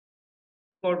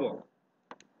করব।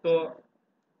 তো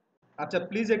আচ্ছা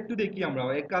প্লিজ একটু দেখি, আমরা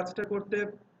এই কাজটা করতে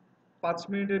 5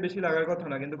 মিনিটের বেশি লাগার কথা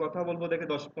না, কিন্তু কথা বলবো দেখে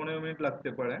 10-15 মিনিট লাগতে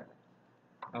পারে।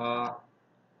 আহ,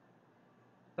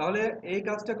 তাহলে এই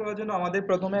কাজটা করার জন্য আমাদের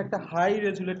প্রথমে একটা হাই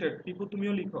রেজুলেটেড, টিপু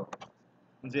তুমিও লিখো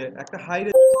যে একটা হাই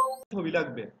ছবি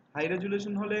লাগবে। হাই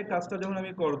রেজুলেশন হলে কাজটা যখন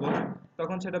আমি করব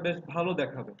তখন সেটা বেশ ভালো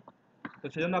দেখাবে। তো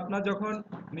সেজন্য আপনার যখন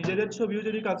নিজেদের ছবিও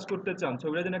যদি কাজ করতে চান,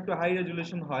 ছবিটা যেন একটু হাই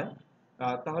রেজুলেশন হয়,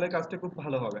 তাহলে কাজটা খুব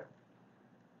ভালো হবে।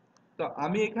 তো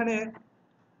আমি এখানে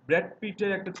ব্র্যাড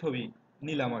পিটের একটা ছবি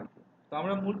নিলাম আর কি। তো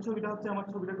আমরা মূল ছবিটা হচ্ছে, আমার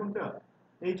ছবিটা কোনটা,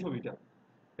 এই ছবিটা।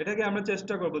 এটাকে আমরা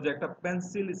চেষ্টা করব যে একটা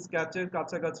পেন্সিল স্কেচের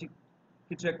কাছাকাছি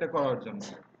কিছু একটা করার জন্য।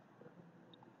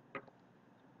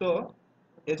 তো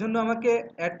এজন্য আমাকে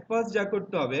অ্যাট ফার্স্ট যা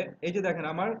করতে হবে, এই যে দেখেন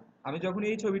আমি যখন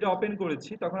এই ছবিটা ওপেন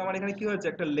করেছি তখন আমার এখানে কি হয়েছে,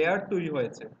 একটা লেয়ার তৈরি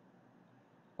হয়েছে,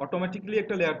 অটোমেটিক্যালি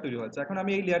একটা লেয়ার তৈরি হয়েছে। এখন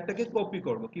আমি এই লেয়ারটাকে কপি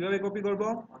করব। কিভাবে কপি করব?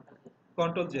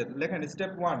 কন্ট্রোল জেড লেখেন,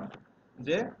 স্টেপ 1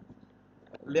 যে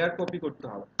লেয়ার কপি করতে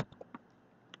হবে।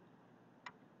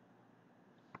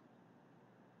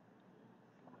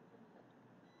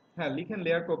 হ্যাঁ লিখেন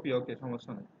লেয়ার কপি, ওকে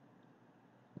সমস্যা নেই।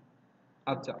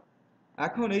 আচ্ছা,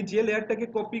 এখন এই যে লেয়ারটাকে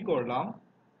কপি করলাম,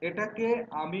 এটাকে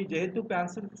আমি যেহেতু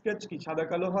পেন্সিল স্কেচ কি সাদা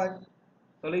কালো হয়,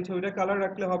 তাহলে এই ছবিটা কালার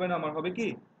রাখলে হবে না, আমার হবে কি,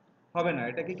 হবে না।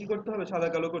 এটাকে কি করতে হবে, সাদা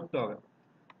কালো করতে হবে।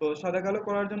 তো সাদা কালো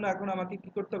করার জন্য এখন আমাকে কি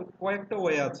করতে হবে, কয়েকটা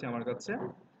ওয়ে আছে আমার কাছে।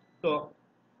 তো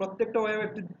প্রত্যেকটা ওয়ে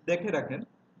একটু দেখে রাখেন।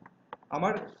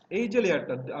 আমার এই যে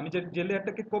লেয়ারটা, আমি যে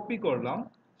লেয়ারটাকে কপি করলাম,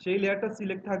 সেই লেয়ারটা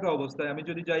সিলেক্ট থাকা অবস্থায় আমি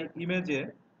যদি যাই ইমেজে,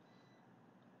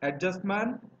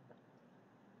 adjustment,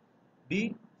 D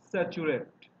saturate,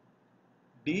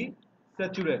 D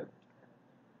saturate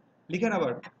লিখেন,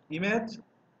 আবার ইমেজ,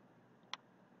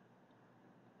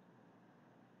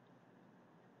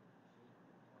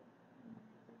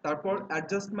 তারপর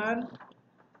adjustment,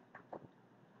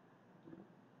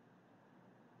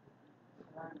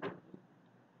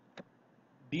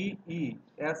 D E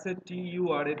S A T U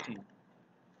আর এ টি।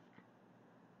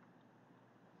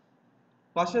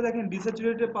 পাশে দেখেন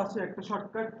ডিস্যাচুরেটের পাশে একটা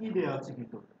শর্টকাট কি দেয়া আছে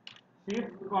কিন্তু,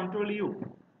 শিফট কন্ট্রোল ইউ,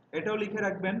 এটাও লিখে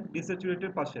রাখবেন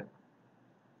ডিস্যাচুরেটের পাশে।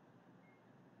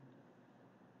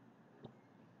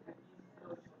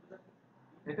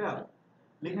 এটা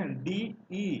লিখেন D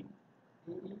E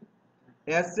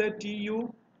S A T U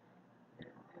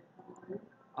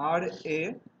আর এ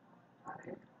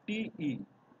টি ই।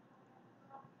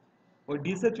 ওই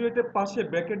ডিস্যাচুরেটের পাশে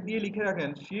ব্র্যাকেট দিয়ে লিখে রাখেন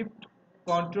শিফট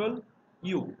কন্ট্রোল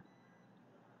ইউ।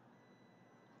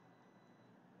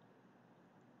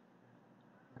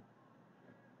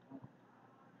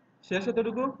 শেষ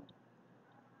এতটুকু?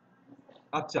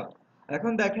 আচ্ছা,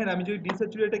 এখন দেখেন আমি যদি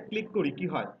ডিস্যাচুরেটে ক্লিক করি কি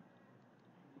হয়,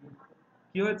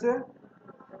 কি হয়েছে,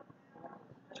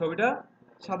 ছবিটা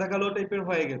সাদা কালো টাইপের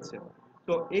হয়ে গেছে।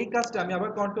 তো এই কাজটা আমি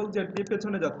আবার কন্ট্রোল জেড দিয়ে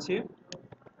পেছনে যাচ্ছি,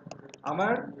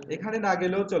 আমার এখানে না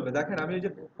গেলেও চলবে। দেখেন আমি ওই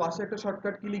যে পাশে একটা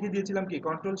শর্টকাট কি লিখে দিয়েছিলাম, কি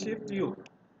control shift you,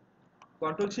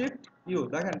 control shift you,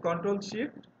 দেখেন কন্ট্রোল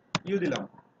শিফট ইউ দিলাম,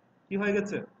 কি হয়ে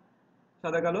গেছে,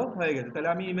 সাদা কালো হয়ে গেছে। তাহলে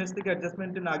আমি ইমেজ থেকে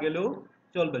অ্যাডজাস্টমেন্টে না গেলেও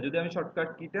চলবে যদি আমি শর্টকাট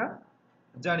কিটা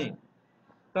জানি।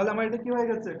 তাহলে আমার এটা কি হয়ে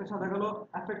গেছে, একটা সাদা কালো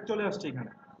এফেক্ট চলে আসছে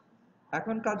এখানে।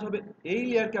 এখন কাজ হবে এই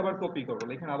লেয়ারকে আবার কপি করবো,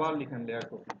 লিখেন আবার লিখেন লেয়ার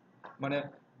কপি, মানে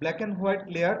black and white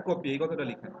layer copy, এই কথাটা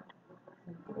লিখেন।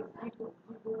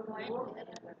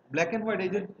 ব্ল্যাক এন্ড হোয়াইট,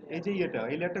 এই যে এটা,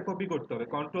 এই লেয়ারটা কপি করতে হবে,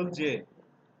 কন্ট্রোল জে,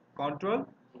 কন্ট্রোল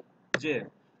জে।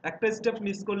 একটা স্টেপ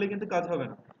মিস করলে কিন্তু কাজ হবে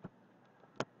না।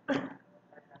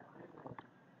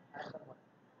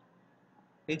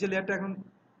 এই যে লেয়ারটা এখন,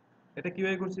 এটা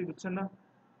কিভাবে করছি বুঝছেন না?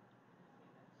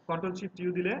 কন্ট্রোল শিফট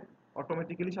ইউ দিলে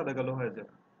অটোমেটিক্যালি সাদা কালো হয়ে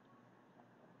যাবে।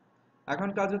 এখন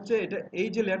কাজ হচ্ছে এটা, এই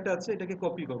যে লেয়ারটা আছে এটাকে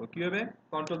কপি করবো কিভাবে,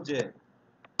 কন্ট্রোল জে,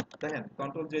 দেখেন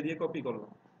কন্ট্রোল জে দিয়ে কপি করবো।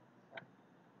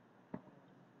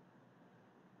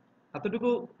 এতটুকু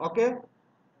ওকে?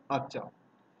 আচ্ছা,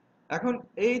 এখন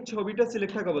এই ছবিটা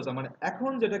সিলেক্ট থাকা অবস্থা, মানে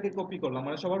এখন যেটাকে কপি করলাম,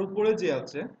 মানে সবার উপরে যে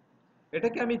আছে,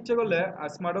 এটাকে আমি ইচ্ছে করলে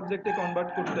স্মার্ট অবজেক্টে কনভার্ট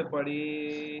করতে পারি,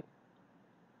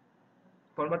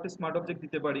 কনভার্ট টু স্মার্ট অবজেক্ট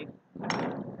দিতে পারি।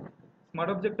 স্মার্ট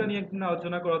অবজেক্টটা নিয়ে একদিন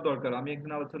আলোচনা করা দরকার, আমি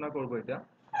একদিন আলোচনা করব এটা।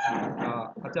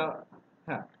 আচ্ছা,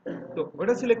 হ্যাঁ। তো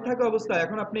ওটা সিলেক্ট থাকা অবস্থায়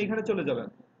এখন আপনি এখানে চলে যাবেন,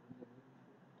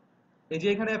 এই যে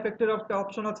এখানে এফেক্টের একটা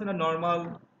অপশন আছে না, নরমাল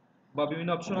বা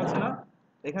বিভিন্ন অপশন আছে না,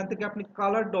 এখান থেকে আপনি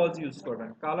কালার ডজ ইউজ করবেন,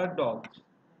 কালার ডজ।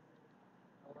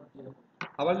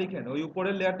 আবার লিখেন ওই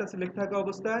উপরের লেয়ারটা সিলেক্ট থাকা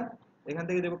অবস্থায় এখান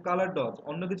থেকে দেবো কালার ডজ,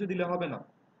 অন্য কিছু দিলে হবে না।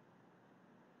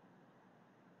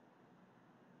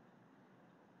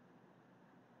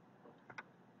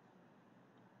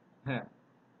 হ্যাঁ,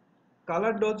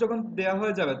 কালার ডজ যখন দেয়া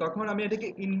হয়ে যাবে তখন আমি এটাকে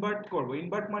ইনভার্ট করব।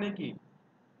 ইনভার্ট মানে কি,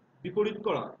 বিপরীত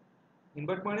করা।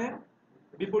 ইনভার্ট মানে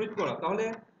বিপরীত করা। তাহলে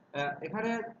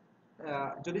এখানে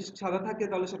যদি সাদা থাকে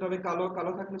তাহলে সেটা হবে কালো,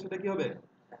 কালো থাকলে সেটা কি হবে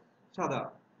সাদা।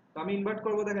 তো আমি ইনভার্ট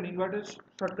করব, দেখেন ইনভার্টের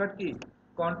shortcut key,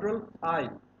 control I,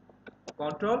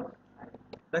 control,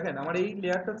 দেখেন আমার এই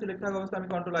লেয়ারটা সিলেক্ট থাকা অবস্থায় আমি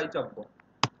কন্ট্রোল আই চাপবো।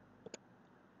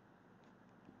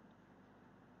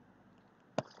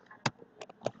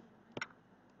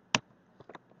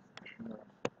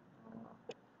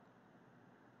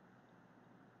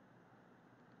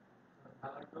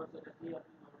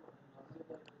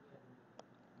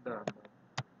 দাঁড়ান,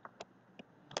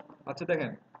 আচ্ছা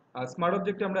দেখেন স্মার্ট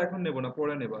অবজেক্ট আমরা এখন নেব না,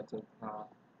 পরে নেব। আচ্ছা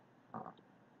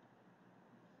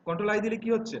কন্ট্রোল আই দিলে কি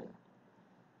হচ্ছে,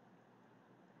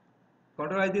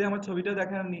 কন্ট্রোল আই দিলে আমার ছবিটা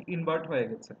দেখেন ইনভার্ট হয়ে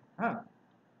গেছে। হ্যাঁ,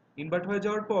 ইনভার্ট হয়ে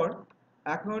যাওয়ার পর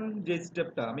এখন যে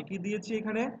স্টেপটা আমি কি দিয়েছি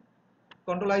এখানে,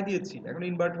 কন্ট্রোল আই দিয়েছি, এখন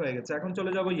ইনভার্ট হয়ে গেছে। এখন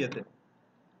চলে যাব ইয়েতে,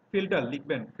 ফিল্টার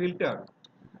লিখবেন, ফিল্টার,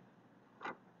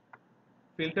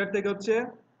 ফিল্টার থেকে হচ্ছে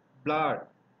ব্লার,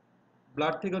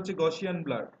 ব্লার থেকে হচ্ছে Gaussian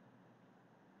blur,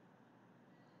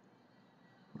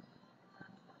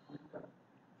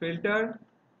 filter,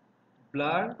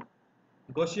 blur,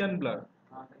 Gaussian blur,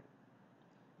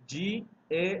 G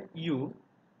A you,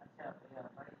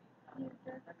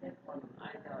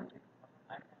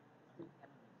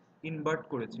 invert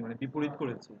করেছি মানে বিপরীত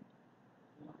করেছি।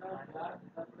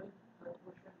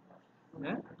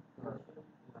 হ্যাঁ,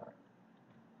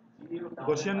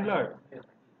 Gaussian blur,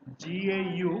 G A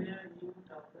U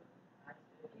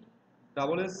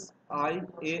double S I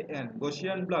A N,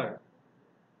 Gaussian blur.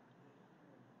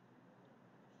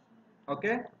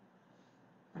 ওকে,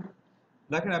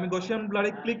 দেখেন আমি গসিয়ান ব্লারে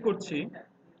ক্লিক করছি।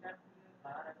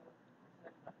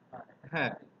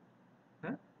 হ্যাঁ,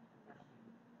 হ্যাঁ,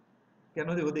 কেন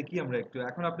দেবো দেখি আমরা একটু।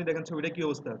 এখন আপনি দেখেন ছবিটা কি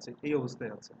অবস্থা আছে, এই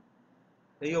অবস্থায় আছে,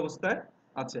 এই অবস্থায়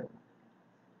আছে।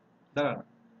 দাঁড়ান,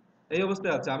 এই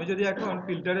অবস্থায় আছে। আমি যদি এখন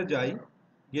ফিল্টারে যাই,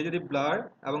 গিয়ে যদি ব্লার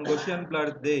এবং গসিয়ান ব্লার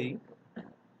দেই,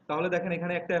 তাহলে দেখেন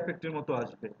এখানে একটা এফেক্টের মতো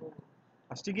আসবে।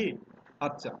 আসছে কি?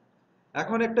 আচ্ছা,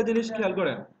 এখন একটা জিনিস খেয়াল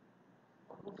করেন,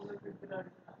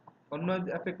 অন্য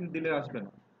এফেক্ট দিলে আসবে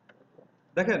না।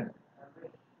 দেখেন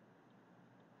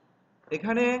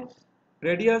এখানে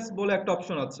রেডিয়াস বলে একটা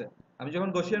অপশন আছে। আমি যখন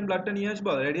গসিয়ান ব্লারটা নিয়ে আসবো,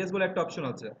 রেডিয়াস বলে একটা অপশন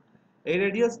আছে। এই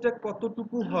রেডিয়াসটা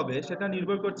কতটুকু হবে সেটা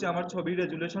নির্ভর করছে আমার ছবির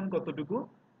রেজুলেশন কতটুকু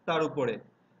তার উপরে।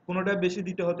 কোনোটা বেশি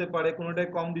দিতে হতে পারে, কোনোটায়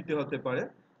কম দিতে হতে পারে।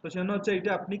 তো সেজন্য হচ্ছে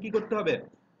এটা আপনি কি করতে হবে,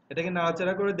 এটাকে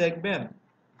নাড়াচাড়া করে দেখবেন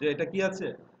যে এটা কি আছে,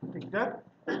 ঠিকঠাক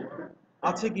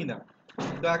আছে কিনা।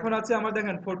 তো এখন আছে আমার,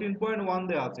 দেখেন 14.1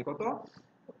 দেওয়া আছে, কত?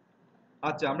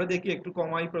 আচ্ছা আমরা দেখি, একটু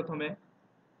কমাই প্রথমে।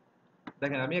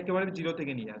 দেখেন আমি একেবারে জিরো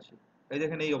থেকে নিয়ে আসি, এই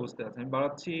দেখেন এই অবস্থায় আছে। আমি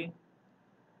বাড়াচ্ছি,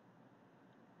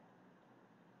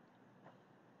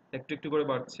 একটু একটু করে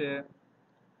বাড়ছে,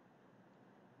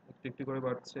 একটু একটু করে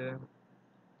বাড়ছে।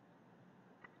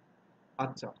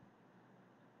 আচ্ছা,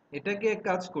 এটাকে এক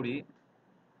কাজ করি,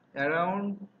 অ্যারাউন্ড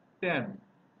 10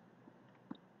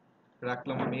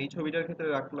 রাখলাম। আমি এই ছবিটার ক্ষেত্রে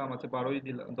রাখলাম, আচ্ছা 12ই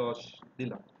দিলাম, 10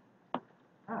 দিলাম।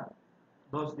 হ্যাঁ,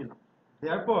 10 দিলাম।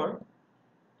 দেওয়ার পর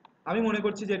আমি মনে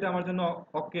করছি যে এটা আমার জন্য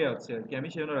ওকে আছে আর কি, আমি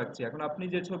সেজন্য রাখছি। এখন আপনি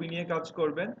যে ছবি নিয়ে কাজ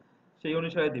করবেন সেই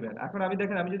অনুসারে দিবেন। এখন আমি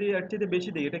দেখেন আমি যদি এর চেয়ে বেশি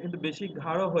দিই, এটা কিন্তু বেশি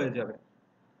গাঢ় হয়ে যাবে।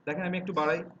 দেখেন আমি একটু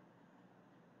বাড়াই,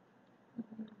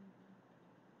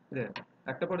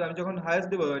 একটা পর্যায়ে আমি যখন হায়েস্ট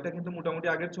দেবো, এটা কিন্তু মোটামুটি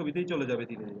আগের ছবিতেই চলে যাবে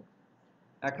ধীরে ধীরে।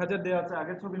 1000 দেওয়া আছে,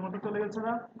 আগের ছবির মতো চলে গেছে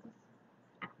না?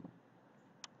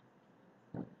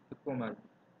 কমাই,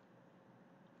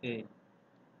 এই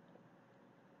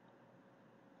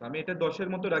আমি এটা 10-এর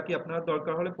মতো রাখি, আপনারা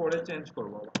দরকার হলে পরে চেঞ্জ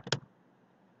করবো।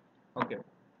 ওকে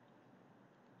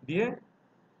দিয়ে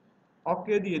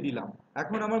ওকে দিয়ে দিলাম।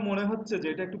 এখন আমার মনে হচ্ছে যে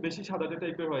এটা একটু বেশি সাদাটে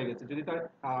টাইপের হয়ে গেছে। যদি তার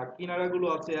কিনারাগুলো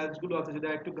আছে, এজ গুলো আছে, যদি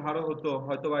একটু গাঢ় হতো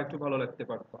হয়তো বা একটু ভালো লাগতে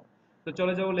পারতো। তো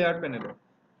চলে যাবো লেয়ার প্যানেলে,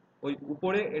 ওই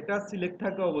উপরে এটা সিলেক্ট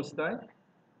থাকা অবস্থায়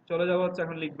চলে যাবো হচ্ছে,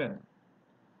 এখন লিখবেন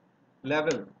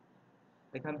লেভেল,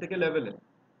 এখান থেকে লেভেলে।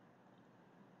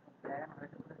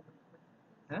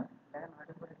 হ্যাঁ,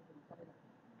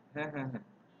 হ্যাঁ, হ্যাঁ, হ্যাঁ,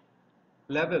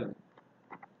 লেভেল।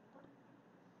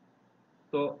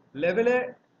 তো লেভেলে,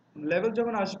 লেভেল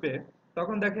যখন আসবে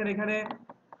তখন দেখেন এখানে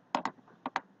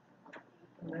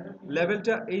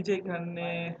লেভেলটা এই যে এখানে,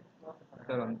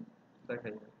 দাঁড়ান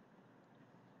দেখাই,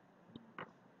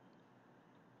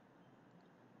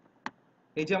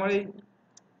 এই যে আমার এই,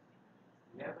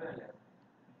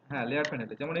 হ্যাঁ লেয়ার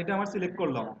প্যানেলে যেমন এটা আমার সিলেক্ট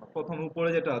করলাম, প্রথম উপরে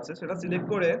যেটা আছে সেটা সিলেক্ট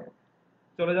করে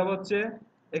চলে যাব হচ্ছে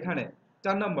এখানে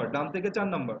 4 নাম্বার, ডান থেকে 4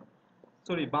 নাম্বার,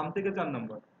 সরি বাম থেকে 4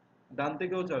 নাম্বার, ডান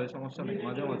থেকেও চলে, সমস্যা নেই,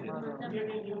 মাঝে মাঝে।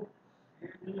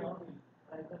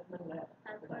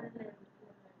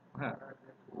 হ্যাঁ,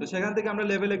 তো সেখান থেকে আমরা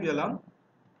লেভেলে গেলাম,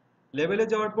 লেভেলে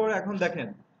যাওয়ার পর এখন দেখেন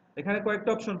এখানে কয়েকটা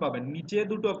অপশন পাবেন, নিচে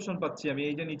দুটো অপশন পাচ্ছি আমি,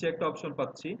 এই যে নিচে একটা অপশন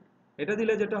পাচ্ছি, এটা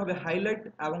দিলে যেটা হবে হাইলাইট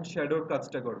এবং শ্যাডোর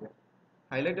কাজটা করবে,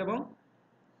 হাইলাইট এবং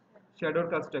শ্যাডোর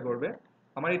কাজটা করবে।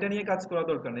 আমার এটা নিয়ে কাজ করা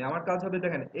দরকার নেই, আমার কাজ হবে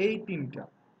দেখেন এই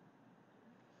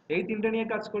তিনটা নিয়ে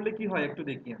কাজ করলে কি হয় একটু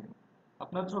দেখি আমি,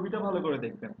 আপনার ছবিটা ভালো করে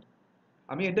দেখবেন।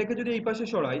 আমি এটাকে যদি এই পাশে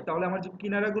সরাই তাহলে আমার যে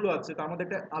কিনারাগুলো আছে তার মধ্যে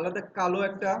একটা আলাদা কালো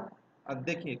একটা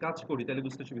দেখি কাজ করি তাহলে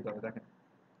বুঝতে সুবিধা হবে। দেখেন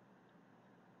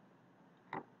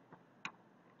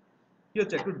কি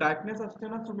হচ্ছে, একটু ডার্কনেস আসছে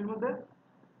না ছবির মধ্যে,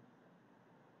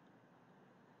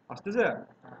 আসতেছে?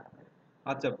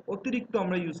 আচ্ছা, অতিরিক্ত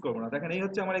আমরা ইউজ করবো না, দেখেন এই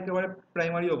হচ্ছে আমার একেবারে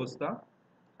প্রাইমারি অবস্থা।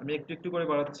 আমি একটু একটু করে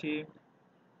বাড়াচ্ছি,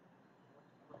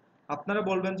 আপনারা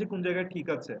বলবেন যে কোন জায়গায় ঠিক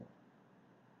আছে।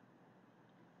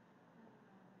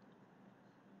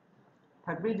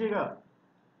 থাকবে এই জায়গা?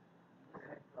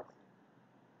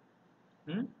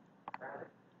 হুম।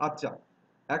 আচ্ছা,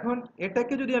 এখন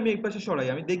এটাকে যদি আমি এই পাশে সরাই,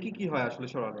 আমি দেখি কি হয় আসলে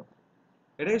সরালে।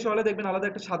 এটাকে সরালে দেখবেন আলাদা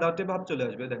একটা সাদাটে ভাব চলে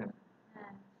আসবে, দেখেন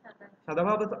সাদা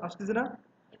ভাব আসতেছে না?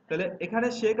 তাহলে এখানে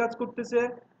সে কাজ করতেছে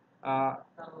আহ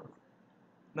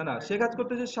না না, সে কাজ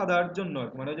করতেছে সাদার জন্য আর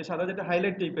কি, মানে ওই যে সাদা যেটা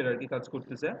হাইলাইট টাইপের আর কি কাজ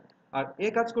করতেছে। আর এ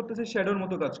কাজ করতেছে শ্যাডোর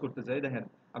মতো কাজ করতেছে, এই দেখেন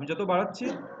আমি যত বাড়াচ্ছি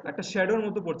একটা শ্যাডোর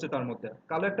মতো পড়ছে, তার মধ্যে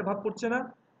কালো একটা ভাব পড়ছে না,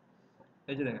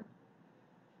 এই যে দেখেন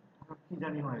কি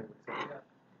জানি হয়।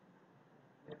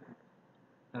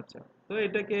 আচ্ছা, তো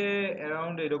এটাকে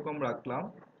অ্যারাউন্ড এরকম রাখলাম,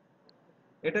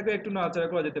 এটাকে একটু নাড়াচাড়া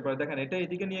করা যেতে পারে, দেখেন এটা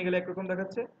এদিকে নিয়ে গেলে একরকম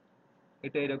দেখাচ্ছে,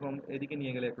 এটা এরকম এদিকে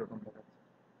নিয়ে গেলে একরকম দেখাচ্ছে।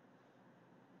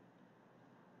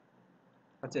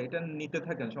 আচ্ছা, এটা নিতে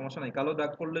থাকেন, সমস্যা নাই, কালো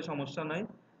দাগ পড়লে সমস্যা নাই,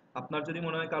 আপনার যদি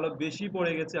মনে হয় কালো বেশি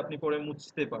পড়ে গেছে আপনি পরে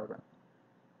মুছতে পারবেন।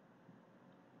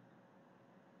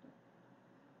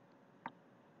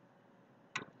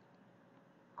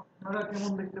 আপনারা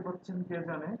কেমন দেখতে পাচ্ছেন কে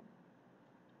জানে।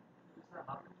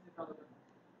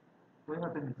 ওই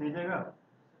হাতে নিচে এই জায়গা,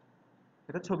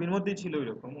 এটা ছবির মধ্যেই ছিল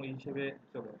এরকম, ওই হিসেবে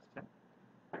চলে আসছে।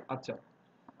 আচ্ছা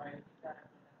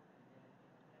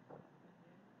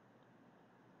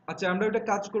আচ্ছা, আমরা ওটা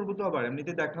কাজ করবো তো, আবার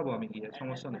এমনিতে দেখাবো আমি গিয়ে,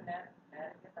 সমস্যা নেই।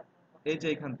 এই যে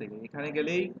এখান থেকে এখানে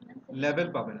গেলেই লেভেল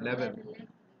পাবেন, লেভেল।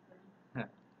 হ্যাঁ,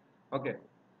 ওকে।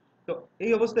 তো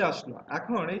এই অবস্থায় আসলো,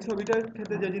 এখন এই ছবিটার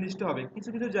ক্ষেত্রে যে জিনিসটা হবে, কিছু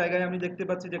কিছু জায়গায় আমি দেখতে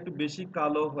পাচ্ছি যে একটু বেশি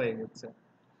কালো হয়ে গেছে।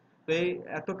 তো এই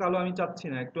এত কালো আমি চাচ্ছি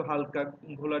না, একটু হালকা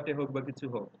ঘোলাটে হোক বা কিছু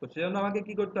হোক, তো সেজন্য আমাকে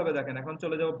কি করতে হবে দেখেন, এখন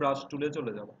চলে যাব ব্রাশ টুলে,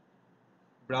 চলে যাব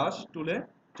ব্রাশ টুলে,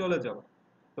 চলে যাব।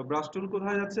 তো ব্রাশ টুল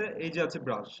কোথায় যাচ্ছে, এই যে আছে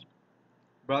ব্রাশ,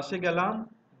 ব্রাশে গেলাম,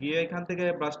 গিয়ে এখান থেকে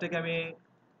ব্রাশটাকে আমি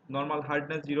নর্মাল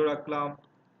হার্ডনেস 0 রাখলাম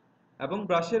এবং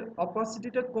ব্রাশের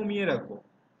অপাসিটিটা কমিয়ে রাখবো।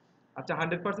 আচ্ছা,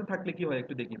 100% থাকলে কি হয়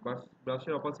একটু দেখি,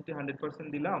 ব্রাশের অপাসিটি 100%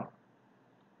 দিলাম।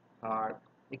 আর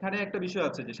এখানে একটা বিষয়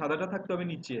আছে যে সাদাটা থাকতে হবে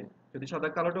নিচে, যদি সাদা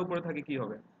কালোটা উপরে থাকে কি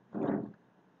হবে,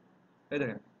 এই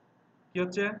দেখেন কি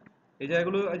হচ্ছে, এই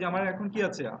জায়গাগুলো, এই যে আমার এখন কি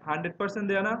আছে 100%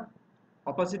 দেয়া না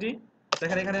অপাসিটি,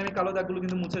 দেখেন এখানে আমি কালো দাগগুলো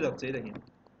কিন্তু মুছে যাচ্ছে, এই দেখেন,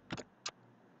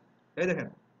 এই দেখেন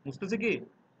মুছতেছে কি,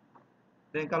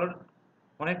 দেখেন কালো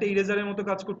অনেকটা ইরেজারের মতো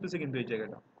কাজ করতেছে কিন্তু এই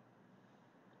জায়গাটা।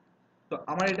 তো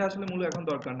আমার এটা আসলে মূল এখন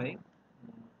দরকার নাই।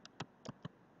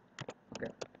 ওকে,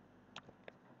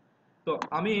 তো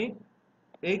আমি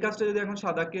এই কাজটা যদি এখন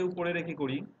সাদাকে উপরে রেখে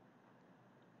করি,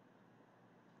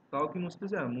 তাও কি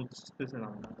মুছতেছে, মুছতেছে না।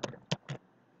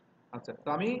 আচ্ছা, তো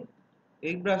আমি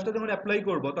এই ব্রাশটা যখন অ্যাপ্লাই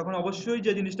করব তখন অবশ্যই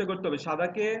যে জিনিসটা করতে হবে,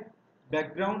 সাদাকে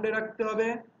ব্যাকগ্রাউন্ডে রাখতে হবে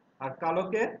আর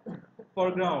কালোকে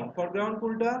ফরগ্রাউন্ড। ফরগ্রাউন্ড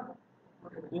কোনটা,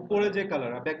 উপরে যে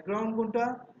কালার, আর ব্যাকগ্রাউন্ড কোনটা,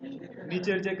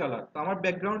 নিচের যে কালার। তো আমার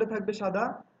ব্যাকগ্রাউন্ডে থাকবে সাদা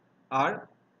আর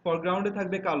ফরগ্রাউন্ডে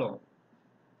থাকবে কালো।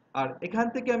 আর এখান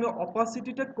থেকে আমি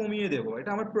অপাসিটিটা কমিয়ে দেব,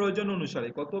 এটা আমার প্রয়োজন অনুসারে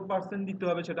কত পার্সেন্ট দিতে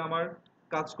হবে সেটা আমার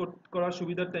কাজ করার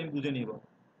সুবিধার্থে আমি বুঝে নিব।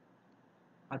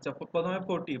 আচ্ছা, প্রথমে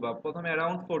 40 বা প্রথমে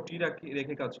অ্যারাউন্ড 40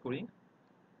 রেখে কাজ করি।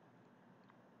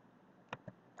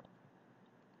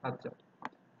 আচ্ছা,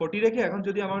 40 রেখে এখন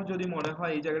যদি আমার যদি মনে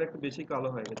হয় এই জায়গাটা একটু বেশি কালো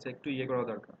হয়ে গেছে, একটু ইয়ে করা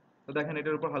দরকার, তো দেখেন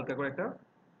এটার উপর হালকা করে একটা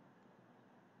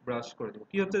ব্রাশ করে দেবো,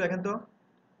 কি হচ্ছে দেখেন তো,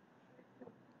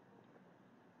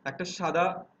 একটা সাদা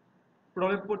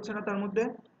প্রলেপ পড়ছে না তার মধ্যে।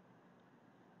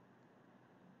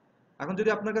 এখন যদি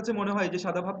আপনার কাছে মনে হয় যে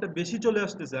সাদা ভাবটা বেশি চলে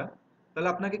আসতেছে, তাহলে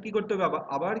আপনাকে কি করতে হবে, আবার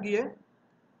আবার গিয়ে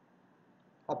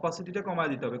অপাসিটিটা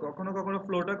কমায় দিতে হবে, কখনো কখনো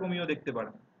ফ্লোটা কমিয়েও দেখতে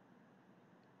পারেন।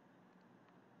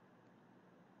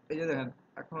 এই যে দেখেন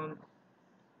এখন,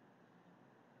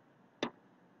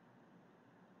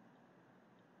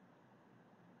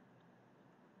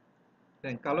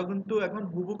 দেখেন কালো কিন্তু এখন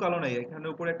হুবু কালো নাই, এখানে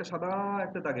উপরে একটা সাদা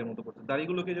একটা দাগের মতো পড়ছে,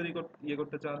 দাড়িগুলোকে যদি ইয়ে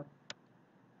করতে চান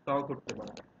তাও করতে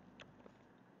পারেন।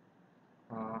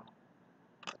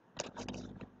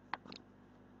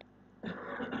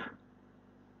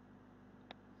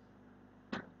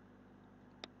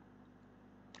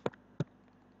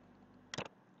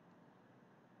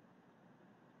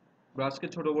 ব্রাশকে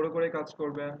ছোট বড় করে কাজ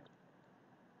করবেন।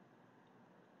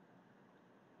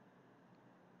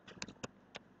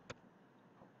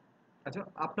 আচ্ছা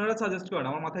আপনারা সাজেস্ট করেন,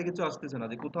 আমার মাথায় কিছু আসতেছে না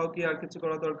যে কোথাও কি আর কিছু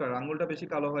করা দরকার, আঙ্গুলটা বেশি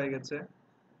কালো হয়ে গেছে।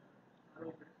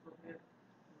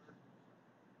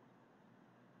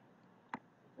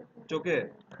 চোখে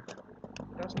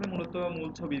এটা আসলে মূলত মূল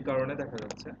ছবির কারণে দেখা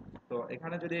যাচ্ছে। তো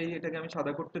এখানে যদি এটাকে আমি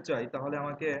সাদা করতে চাই তাহলে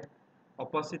আমাকে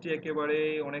অপাসিটি একেবারে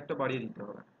অনেকটা বাড়িয়ে দিতে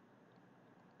হবে।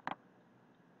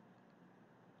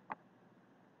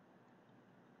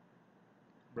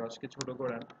 ব্রাশকে ছোট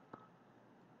করেন,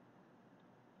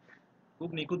 খুব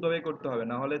নিখুঁত ভাবে করতে হবে,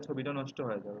 না হলে ছবিটা নষ্ট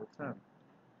হয়ে যাবে, বুঝছেন?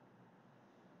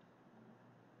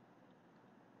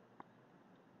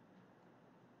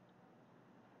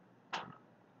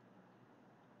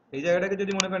 এই জায়গাটাকে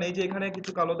যদি মনে করেন, এই যে এখানে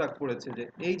কিছু কালো দাগ পড়েছে, যে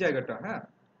এই জায়গাটা, হ্যাঁ,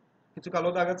 কিছু কালো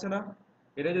দাগ আছে না,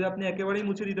 এটা যদি আপনি একেবারেই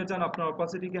মুছে দিতে চান আপনার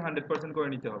অপাসিটিকে 100% করে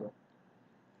নিতে হবে,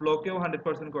 ফ্লোকেও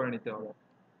 100% করে নিতে হবে।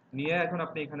 নিয়ে এখন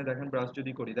আপনি এখানে দেখেন, ব্রাশ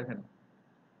যদি করি, দেখেন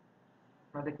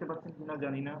আপনারা দেখতে পাচ্ছেন কিনা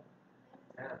জানি না,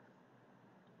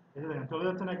 এই যে দেখেন চলে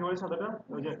যাচ্ছে না একেবারে সাদাটা,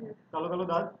 ওই যে কালো কালো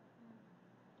দাগ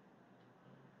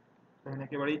দেখেন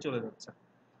একেবারেই চলে যাচ্ছে।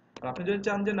 আর আপনি যদি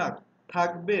চান যে না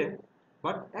থাকবে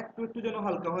বাট একটু একটু যেন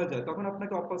হালকা হয়ে যায়, তখন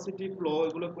আপনাকে অপাসিটি ফ্লো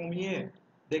এগুলো কমিয়ে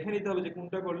দেখে নিতে হবে যে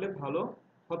কোনটা করলে ভালো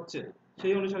হচ্ছে,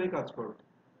 সেই অনুসারে কাজ করবে।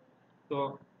 তো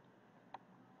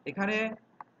এখানে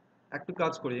একটু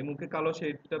কাজ করি, এই মুখে কালো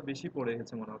শেডটা বেশি পড়ে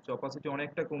গেছে মনে হচ্ছে, অপাসিটি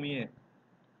অনেকটা কমিয়ে।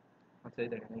 আচ্ছা এই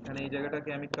দেখেন এখানে এই জায়গাটাকে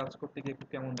আমি কাজ করতে গিয়ে একটু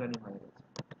কেমন জানি হয়ে গেছে।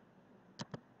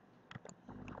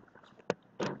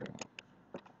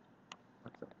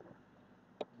 আচ্ছা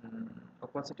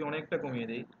অপাসিটি অনেকটা কমিয়ে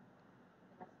দিই,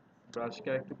 ব্রাশকে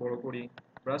একটু বড় করি।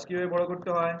 ব্রাশ কিভাবে বড় করতে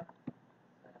হয়,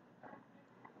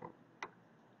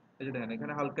 এই যে দেখেন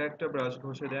এখানে হালকা একটা ব্রাশ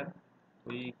ঘষে দেন,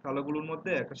 ওই কালোগুলোর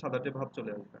মধ্যে একটা সাদাটে ভাব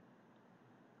চলে আসবে।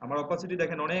 আমার অপাসিটি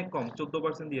দেখেন অনেক কম,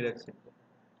 14% দিয়ে রাখছি।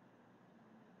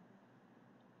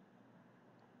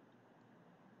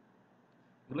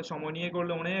 এগুলো সময় নিয়ে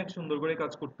করলে অনেক সুন্দর করে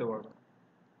কাজ করতে পারবে।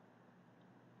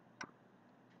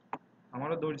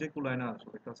 আমারও ধৈর্য কুলায় না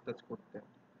আসলে কাজ টাজ করতে।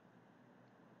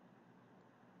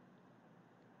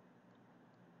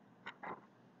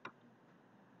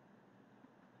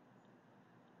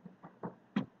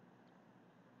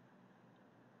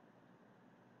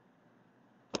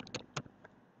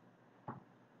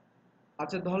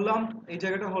 আচ্ছা ধরলাম এই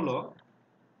জায়গাটা হলো,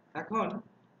 এখন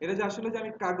এটা যে আসলে যে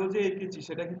আমি কাগজে এঁকেছি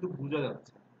সেটা কিন্তু বোঝা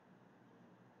যাচ্ছে,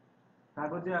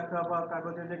 কাগজে আঁকা বা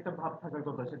কাগজে যে একটা ভাব থাকার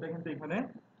কথা সেটা কিন্তু এখানে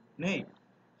নেই।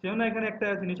 সেও না এখানে একটা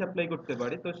জিনিস অ্যাপ্লাই করতে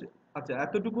পারি তো আচ্ছা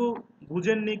এতটুকু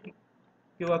বুঝেননি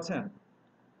কেউ আছেন?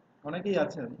 অনেকেই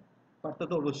আছেন, পারতো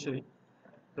তো অবশ্যই।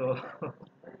 তো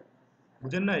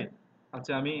বুঝেন নাই?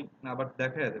 আচ্ছা আমি আবার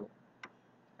দেখাই দেবো।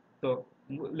 তো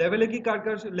লেভেলে কি কার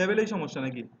কার লেভেলেই সমস্যা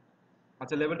নাকি?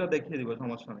 আচ্ছা লেভেলটা দেখিয়ে দিব,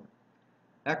 সমস্যা নেই।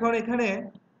 এখন এখানে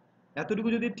এতটুকু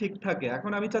যদি ঠিক থাকে,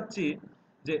 এখন আমি চাচ্ছি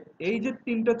যে এই যে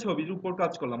তিনটা ছবির উপর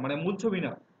কাজ করলাম, মানে মূল ছবি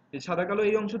না, এই সাদা কালো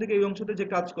এই অংশ থেকে এই অংশতে যে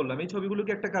কাজ করলাম, এই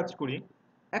ছবিগুলোকে একটা কাজ করি,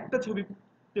 একটা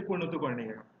ছবিতে পরিণত করে নিই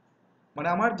এখন। মানে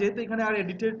আমার যেহেতু এখানে আর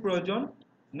এডিটের প্রয়োজন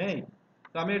নেই,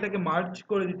 তো আমি এটাকে মার্জ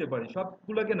করে দিতে পারি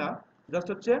সবগুলোকে, না জাস্ট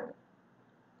হচ্ছে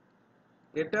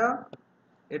এটা,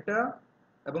 এটা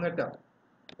এবং এটা,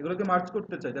 এগুলোকে মার্জ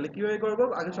করতে চাই, তাহলে কিভাবে করব,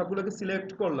 আগে সবগুলোকে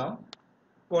সিলেক্ট করলাম,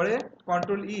 পরে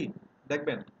কন্ট্রোল ই,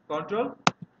 দেখবেন কন্ট্রোল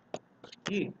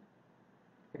ই,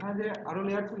 এখানে যে আরো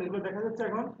লেয়ার ছিল এগুলো দেখা যাচ্ছে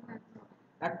এখন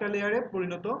একটা লেয়ারে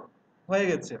পরিণত হয়ে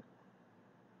গেছে।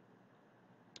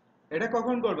 এটা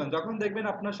কখন করবেন, যখন দেখবেন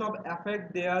আপনার সব এফেক্ট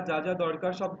দেয়া যা যা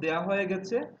দরকার সব দেয়া হয়ে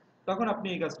গেছে, তখন আপনি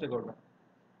এই কাজটা করবেন।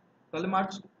 তাহলে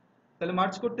মার্চ, তাহলে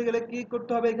মার্চ করতে গেলে কি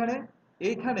করতে হবে, এখানে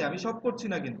এইখানে আমি সব করছি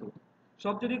না কিন্তু,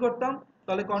 সব যদি করতাম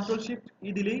তাহলে কন্ট্রোল শিফট ই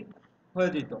দিলেই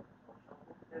হয়ে যেত,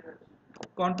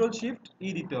 কন্ট্রোল শিফট ই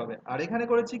দিতে হবে। আর এখানে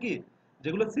করেছি কি,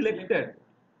 যেগুলো সিলেক্টেড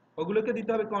ওগুলোকে দিতে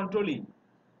হবে কন্ট্রোল ই,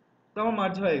 তো আমার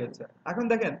মার্জ হয়ে গেছে। এখন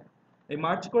দেখেন এই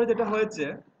মার্চ করে যেটা হয়েছে,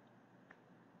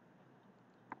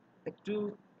 একটু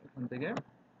এখান থেকে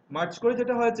মার্চ করে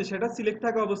যেটা হয়েছে সেটা সিলেক্ট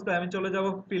থাকা অবস্থায় আমি চলে যাব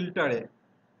ফিল্টারে,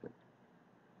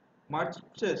 মার্চ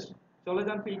শেষ, চলে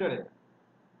যান ফিল্টারে।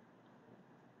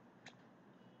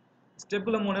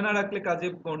 স্টেপগুলো মনে না রাখলে কাজে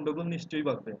গন্ডগোল নিশ্চয়ই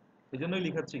বাঁধবে, এই জন্যই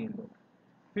লিখাচ্ছি কিন্তু।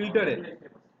 ফিল্টারে,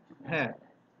 হ্যাঁ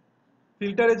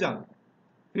ফিল্টারে যান,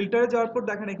 ফিল্টারে যাওয়ার পর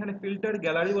দেখেন এখানে ফিল্টার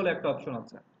গ্যালারি বলে একটা অপশন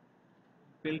আছে,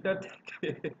 ফিল্টার থেকে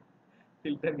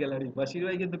ফিল্টার গ্যালারি, বাসির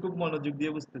ভাই কিন্তু খুব মনোযোগ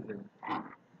দিয়ে বুঝতেছে।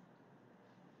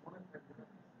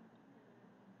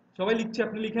 সবাই লিখছে,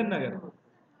 আপনি লিখেন না কেন?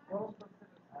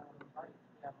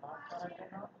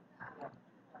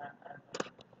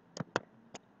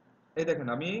 এই দেখেন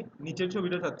আমি নিচের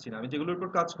ছবিটা চাচ্ছি না, আমি যেগুলোর উপর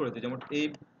কাজ করেছি, যেমন এই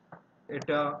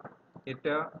এটা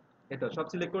এটা এটা সব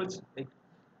সিলেক্ট করেছি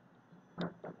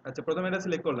আচ্ছা প্রথমে এটা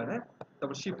সিলেক্ট করলেন, হ্যাঁ,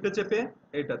 তারপর শিফটে চেপে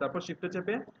এটা, তারপর শিফটে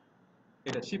চেপে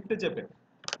এটা, শিফটে চেপে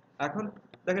এখন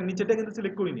দেখেন নিচেটা কিন্তু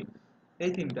সিলেক্ট করিনি,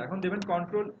 এই তিনটা এখন দেবেন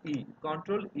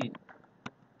কন্ট্রোল ই।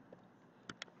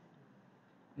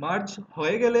 মার্জ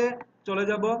হয়ে গেলে চলে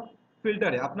যাব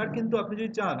ফিল্টারে। আপনার কিন্তু আপনি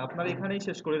যদি চান আপনার এখানেই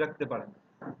শেষ করে রাখতে পারেন,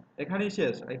 এখানেই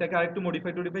শেষ, এটাকে আরেকটু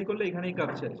মডিফাই করলে এখানেই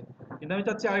কাজ শেষ, কিন্তু আমি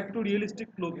চাচ্ছি আরেকটু রিয়েলিস্টিক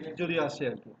লুক যদি আসে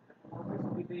আর কি।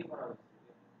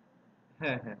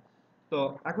 হ্যাঁ হ্যাঁ, তো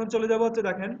এখন চলে যাব হচ্ছে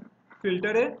দেখেন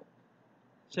ফিল্টারে,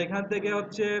 সেখান থেকে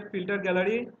হচ্ছে ফিল্টার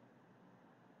গ্যালারি।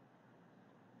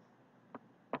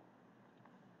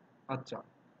 আচ্ছা,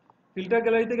 ফিল্টার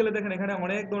গ্যালারিতে গেলে দেখেন এখানে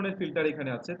অনেক ধরনের ফিল্টার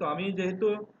এখানে আছে, তো আমি যেহেতু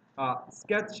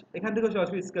স্কেচ এখান থেকে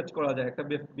সরাসরি স্কেচ করা যায় একটা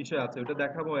বিষয় আছে, ওটা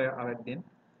দেখাবো আরেকদিন।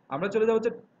 আমরা চলে যাবো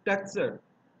হচ্ছে টেক্সচার,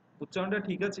 উচ্চারণটা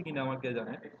ঠিক আছে কিনা আমার কে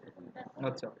জানে।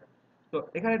 আচ্ছা, তো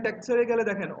এখানে টেক্সচারে গেলে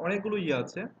দেখেন অনেকগুলো ইয়ে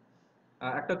আছে।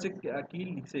 একটা হচ্ছে কি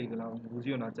লিখছে এগুলো আমি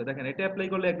বুঝিও না। আচ্ছা দেখেন এটা অ্যাপ্লাই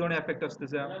করলে এক ধরনের এফেক্ট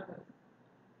আসতেছে,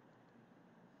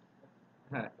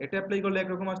 হ্যাঁ এটা অ্যাপ্লাই করলে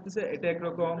একরকম আসতেছে, এটা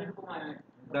একরকম,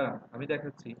 দাঁড়ান আমি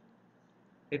দেখাচ্ছি,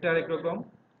 এটা আরেক রকম।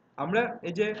 আমরা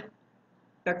এই যে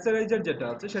টেক্সচারাইজার যেটা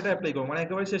আছে সেটা অ্যাপ্লাই করবো, মানে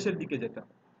একেবারে শেষের দিকে যেটা।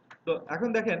 তো এখন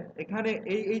দেখেন এখানে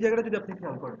এই জায়গাটা যদি আপনি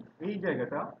খেয়াল করেন, এই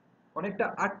জায়গাটা অনেকটা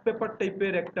আর্ট পেপার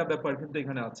টাইপের একটা ব্যাপার কিন্তু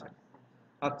এখানে আছে।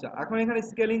 আচ্ছা এখন এখানে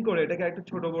স্কেলিং করে এটাকে একটু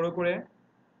ছোট বড় করে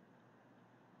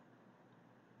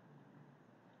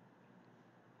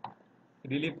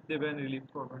রিলিফ দেবেন, রিলিফ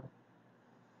করবেন,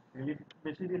 রিলিফ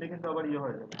বেশি দিলে কিন্তু আবার ইয়ে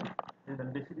হয়ে যাবে,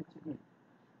 বেশি দিচ্ছি কি।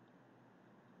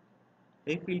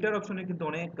 এই ফিল্টার অপশনে কিন্তু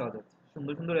অনেক কাজ আছে,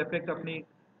 সুন্দর সুন্দর এফেক্ট আপনি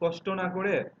কষ্ট না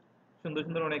করে সুন্দর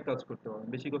সুন্দর অনেক কাজ করতে পারবেন,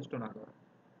 বেশি কষ্ট না করে।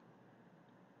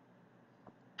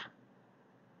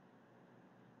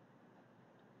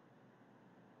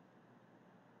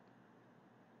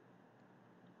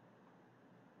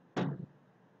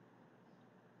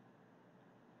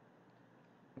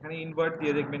 এখানে ইনভার্ট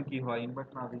দিয়ে দেখবেন কি হয়, ইনভার্ট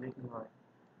না দিলে কি হয়।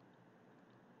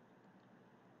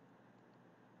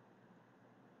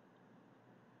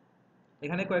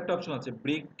 এখানে কয়েকটা অপশন আছে,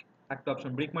 ব্রিক একটা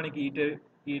অপশন, ব্রিক মানে কি ইটের,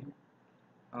 ইট।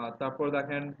 তারপর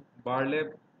দেখেন বারলেপ,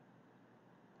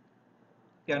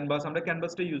 ক্যানভাস, আমরা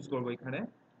ক্যানভাসটা ইউজ করব এখানে।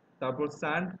 তারপর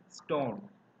স্যান্ড স্টোন,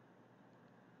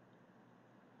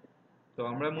 তো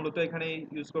আমরা মূলত এখানে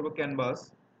ইউজ করব ক্যানভাস,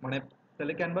 মানে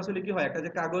তাহলে ক্যানভাস হলে কি হয়, একটা যে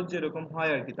কাগজ যেরকম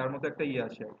হয় আর কি তার মতো একটা ইয়ে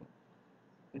আসে আর কি।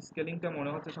 স্কেলিংটা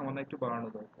মনে হচ্ছে সামান্য একটু বাড়ানো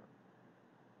দরকার।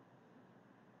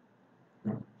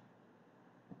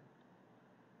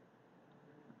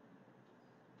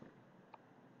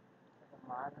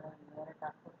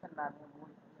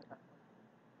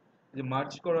 যে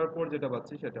মার্চ করার পর যেটা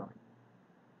পাচ্ছি সেটা,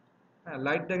 হ্যাঁ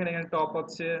লাইট দেখেন এখানে টপ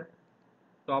হচ্ছে,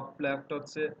 টপ লেফট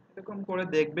হচ্ছে, এরকম করে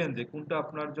দেখবেন যে কোনটা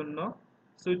আপনার জন্য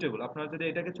সুইটেবল। আপনার যদি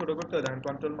এটাকে ছোট করতে হয় দেখেন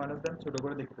কন্ট্রোল মাইনাস দেন, ছোট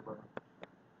করে দেখতে পারেন।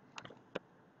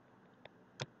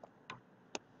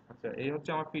 আচ্ছা এই হচ্ছে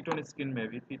আমার পিটন স্ক্রিন,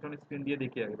 মেবি পিটন স্ক্রিন দিয়ে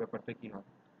দেখি আগে ব্যাপারটা কি হয়।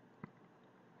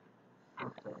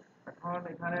 আচ্ছা এখন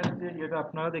এখানে যে যেটা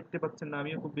আপনারা দেখতে পাচ্ছেন না,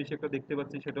 আমিও খুব বেশি একটা দেখতে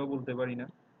পাচ্ছি সেটাও বলতে পারি না।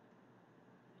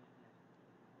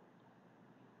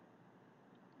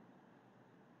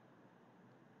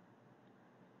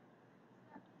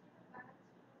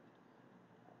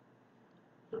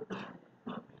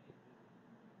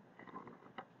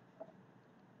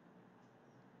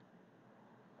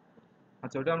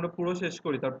 আচ্ছা ওটা আমরা পুরো শেষ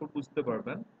করি তারপর বুঝতে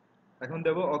পারবেন। এখন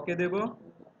দেব ওকে দেব,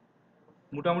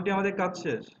 মোটামুটি আমাদের কাজ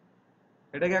শেষ।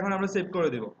 এটাকে এখন আমরা সেভ করে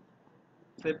দেব।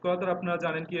 সেভ করা তো আপনারা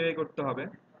জানেন কিভাবে করতে হবে।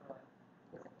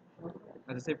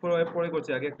 আচ্ছা সেভ করা পরে করছি,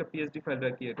 আগে একটা পিএসডি ফাইল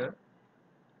রাখি এটা।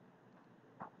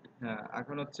 হ্যাঁ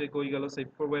এখন হচ্ছে কই গেল, সেভ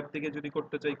ফর ওয়েব থেকে যদি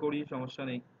করতে চাই করি, সমস্যা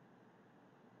নেই।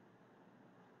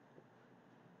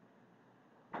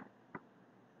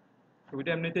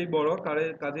 ছবিটা এমনিতেই বড়,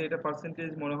 কাজে এটা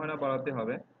পার্সেন্টেজ মনে হয় না বাড়াতে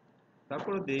হবে,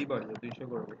 তারপরে দেই বাড়িয়ে 200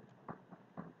 করবে।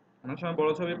 অনেক সময় বড়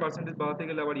ছবির পার্সেন্টেজ বাড়াতে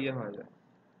গেলে আবার ইয়ে হয়ে যায়,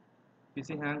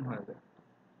 পিসি হ্যাং হয়ে যায়।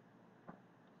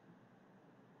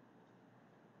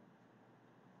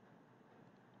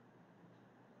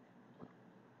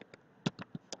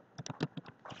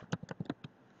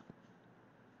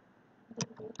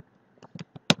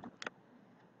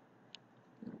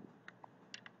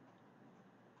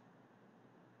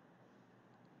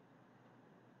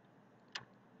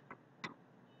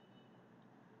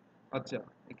 আচ্ছা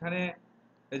এখানে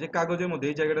এই যে কাগজের মধ্যে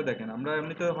এই জায়গাটা দেখেন, আমরা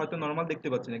এমনিতে হয়তো নর্মাল দেখতে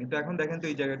পাচ্ছি না, কিন্তু এখন দেখেন তো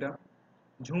এই জায়গাটা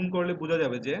ঝুম করলে বোঝা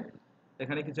যাবে যে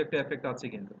এখানে কিছু একটা এফেক্ট আছে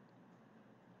কিন্তু।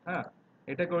 হ্যাঁ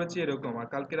এটা করেছি এরকম, আর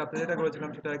কালকে রাতে যেটা করেছিলাম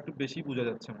সেটা একটু বেশি বোঝা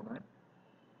যাচ্ছে মনে হয়।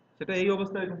 সেটা এই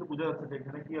অবস্থায় কিন্তু বোঝা যাচ্ছে যে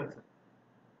এখানে কি আছে।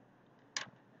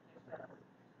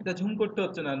 এটা ঝুম করতে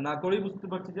হচ্ছে না, না করেই বুঝতে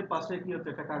পারছি যে পাশে কি হচ্ছে,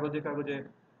 একটা কাগজে কাগজে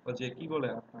ওই যে কি বলে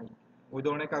আপনার, ওই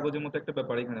ধরনের কাগজের মতো একটা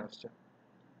ব্যাপার এখানে আসছে,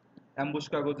 অ্যাম্বুশ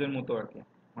কাগজের মতো আর কি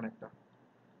অনেকটা।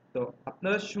 তো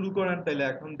আপনারা শুরু করেন তাইলে,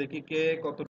 এখন দেখি কে কত